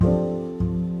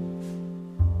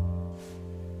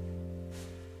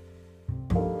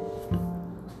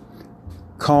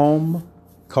Calm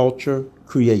Culture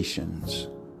Creations.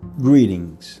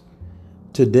 Greetings.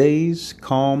 Today's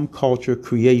calm culture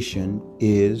creation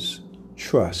is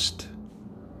trust.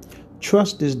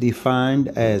 Trust is defined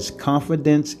as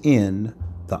confidence in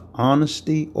the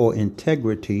honesty or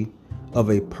integrity of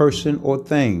a person or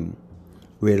thing,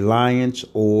 reliance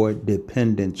or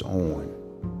dependence on.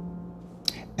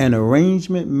 An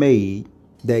arrangement made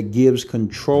that gives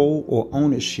control or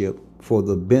ownership for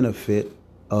the benefit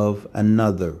of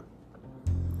another,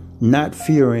 not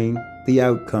fearing the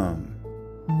outcome.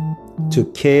 To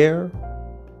care,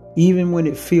 even when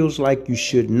it feels like you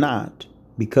should not,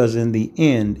 because in the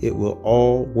end it will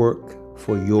all work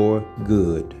for your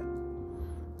good.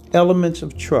 Elements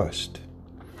of trust.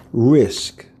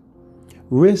 Risk.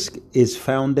 Risk is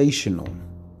foundational.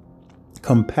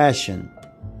 Compassion,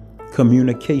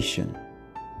 communication,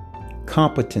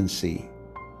 competency,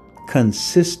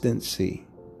 consistency,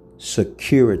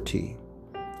 security,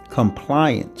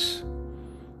 compliance,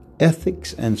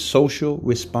 ethics and social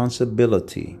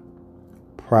responsibility,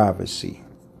 privacy.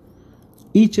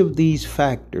 Each of these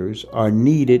factors are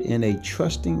needed in a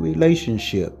trusting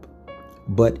relationship,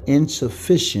 but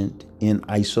insufficient in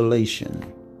isolation.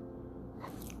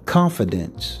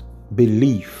 Confidence,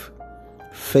 belief,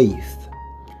 faith,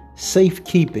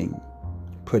 safekeeping,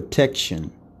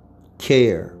 protection,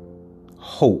 care,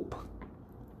 hope,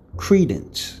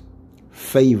 credence,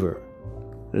 favor,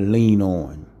 lean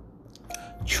on.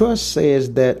 Trust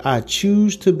says that I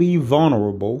choose to be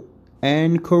vulnerable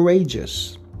and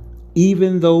courageous,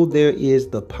 even though there is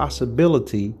the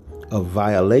possibility of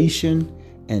violation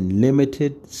and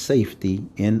limited safety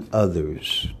in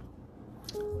others.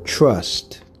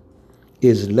 Trust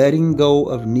is letting go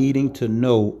of needing to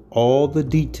know all the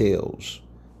details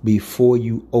before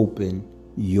you open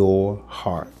your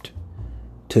heart.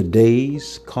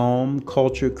 Today's calm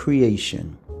culture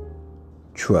creation,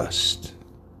 trust.